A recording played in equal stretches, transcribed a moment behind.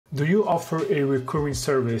Do you offer a recurring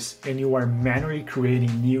service and you are manually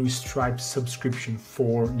creating new Stripe subscription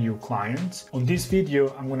for new clients? On this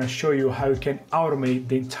video, I'm going to show you how you can automate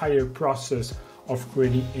the entire process of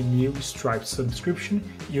creating a new Stripe subscription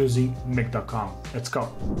using Make.com. Let's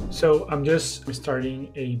go. So I'm just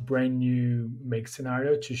starting a brand new Make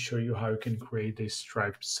scenario to show you how you can create a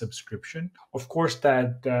Stripe subscription. Of course,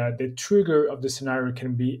 the trigger of the scenario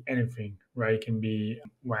can be anything, right? It can be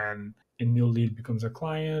when a new lead becomes a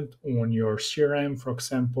client on your CRM, for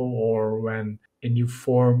example, or when a new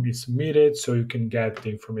form is submitted, so you can get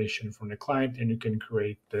the information from the client and you can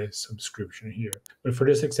create the subscription here. But for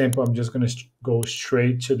this example, I'm just going to go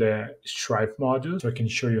straight to the Stripe module so I can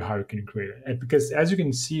show you how you can create it. And because as you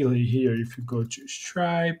can see here, if you go to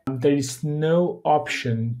Stripe, there is no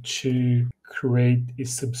option to create a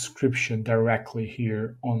subscription directly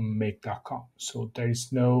here on Make.com. So there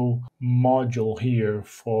is no module here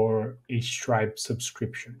for a Stripe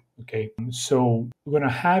subscription. Okay, so we're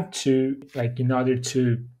gonna have to, like, in order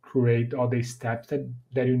to create all the steps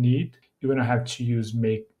that you need, you're gonna have to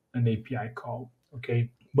make an API call. Okay,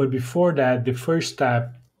 but before that, the first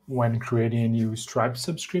step when creating a new Stripe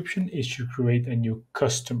subscription is to create a new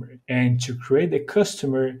customer. And to create a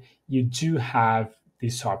customer, you do have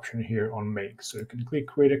this option here on Make. So you can click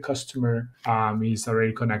create a customer. It's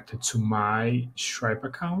already connected to my Stripe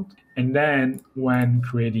account. And then when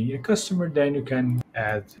creating a customer, then you can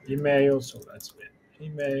add email. So that's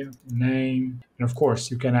email, name, and of course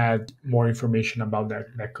you can add more information about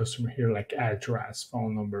that customer here, like address,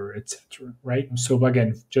 phone number, etc. Right? So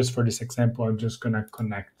again, just for this example, I'm just gonna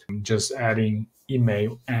connect, just adding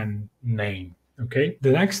email and name. Okay.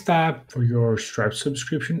 The next step for your Stripe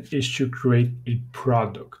subscription is to create a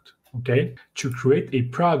product. Okay. To create a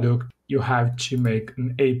product, you have to make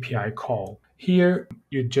an API call. Here,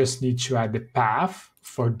 you just need to add the path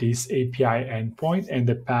for this API endpoint, and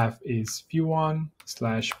the path is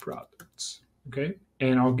v1/products. Okay.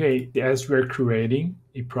 And okay, as we're creating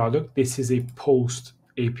a product, this is a post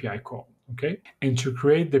API call. Okay. And to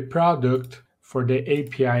create the product, for the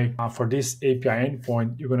API, for this API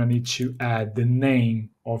endpoint, you're gonna need to add the name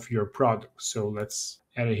of your product. So let's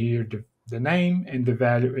add here the name, and the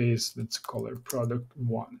value is, let's call it product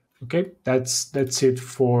 1. Okay, that's it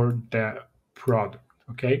for the product.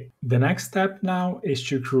 Okay, the next step now is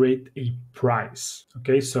to create a price.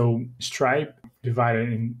 Okay, so Stripe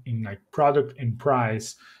divided in like product and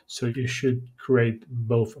price, so you should create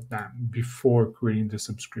both of them before creating the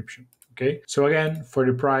subscription. Okay, so again, for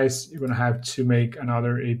the price, you're going to have to make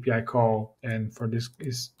another API call. And for this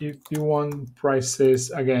is if you want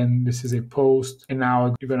prices, again, this is a post. And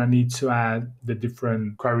now you're going to need to add the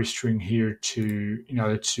different query string here in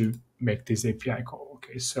order to make this API call.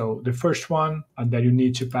 Okay, so the first one that you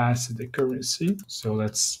need to pass is the currency. So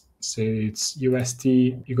let's say it's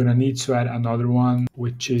USD. You're going to need to add another one,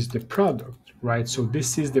 which is the product, right? So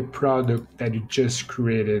this is the product that you just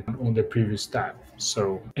created on the previous tab.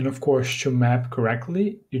 So, and of course, to map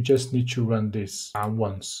correctly, you just need to run this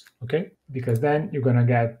once, okay? Because then you're gonna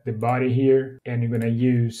get the body here and you're gonna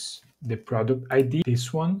use the product ID,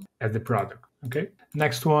 this one, as the product, okay?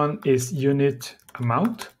 Next one is unit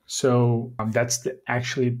amount. So that's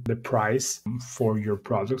actually the price for your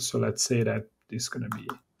product. So let's say that this is gonna be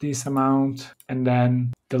this amount. And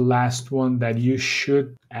then the last one that you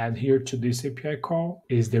should add here to this API call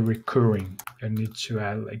is the recurring. I need to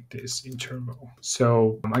add like this interval.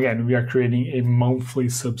 So again, we are creating a monthly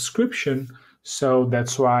subscription. So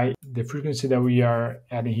that's why the frequency that we are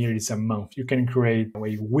adding here is a month. You can create a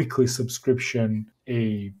weekly subscription,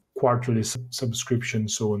 a quarterly subscription,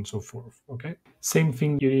 so on and so forth. Okay. Same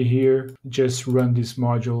thing you do here. Just run this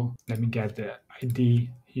module. Let me get the ID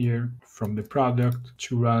here from the product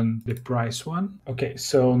to run the price one. Okay,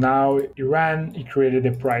 so now it created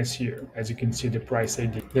the price here. As you can see, the price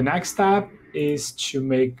ID. The next step is to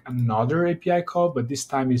make another API call, but this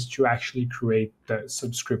time is to actually create the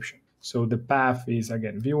subscription. So the path is,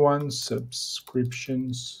 again, v1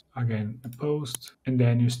 subscriptions, again, a post, and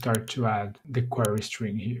then you start to add the query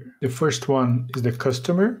string here. The first one is the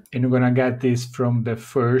customer, and you're gonna get this from the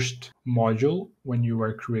first module when you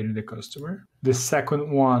are creating the customer. The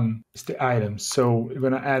second one is the items. So you're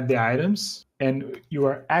gonna add the items, and you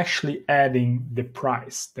are actually adding the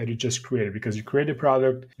price that you just created, because you create the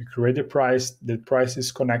product, you create the price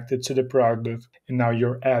is connected to the product, and now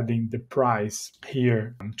you're adding the price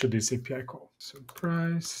here to this API call. So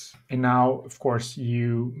price, and now of course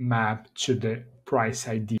you map to the price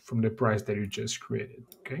ID from the price that you just created.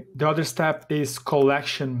 Okay. The other step is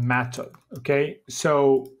collection method. Okay.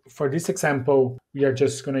 So for this example, we are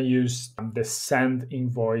just going to use the send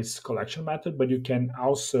invoice collection method, but you can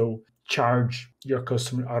also charge your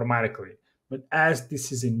customer automatically. But as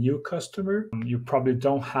this is a new customer, you probably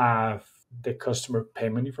don't have the customer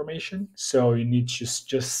payment information. So you need to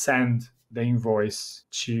just send the invoice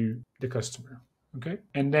to the customer. Okay.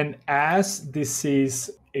 And then as this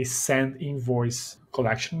is a send invoice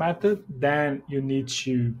collection method, then you need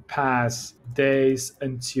to pass days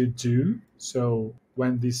until due. So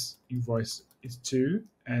when this invoice is due,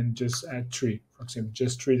 and just add 3, for example,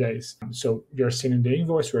 just 3 days. So you're sending the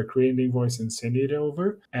invoice, we're creating the invoice and sending it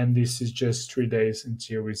over. And this is just 3 days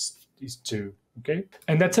until it's due. Okay.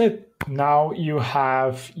 And that's it. Now you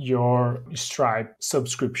have your Stripe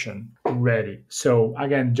subscription ready. So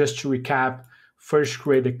again, just to recap, first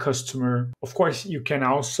create a customer. Of course, you can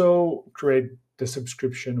also create the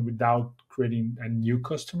subscription without creating a new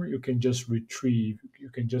customer. You can just retrieve, you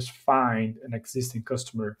can just find an existing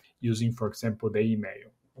customer using, for example, the email.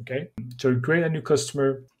 Okay. So you create a new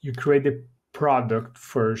customer, you create the product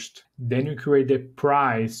first, then you create the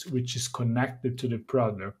price, which is connected to the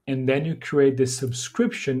product, and then you create the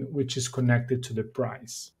subscription, which is connected to the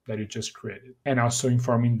price that you just created, and also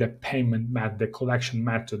informing the payment method, the collection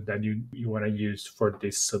method that you want to use for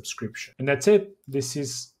this subscription. And that's it. This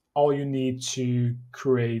is all you need to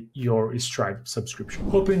create your Stripe subscription.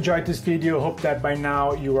 Hope you enjoyed this video. Hope that by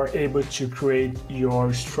now you are able to create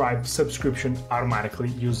your Stripe subscription automatically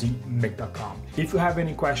using Make.com. If you have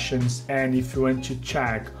any questions and if you want to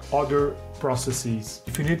check other processes,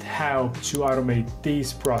 if you need help to automate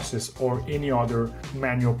this process or any other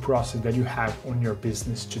manual process that you have on your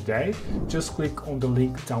business today, just click on the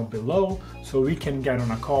link down below so we can get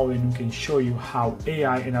on a call and we can show you how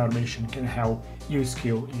AI and automation can help you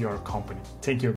scale your company. Thank you.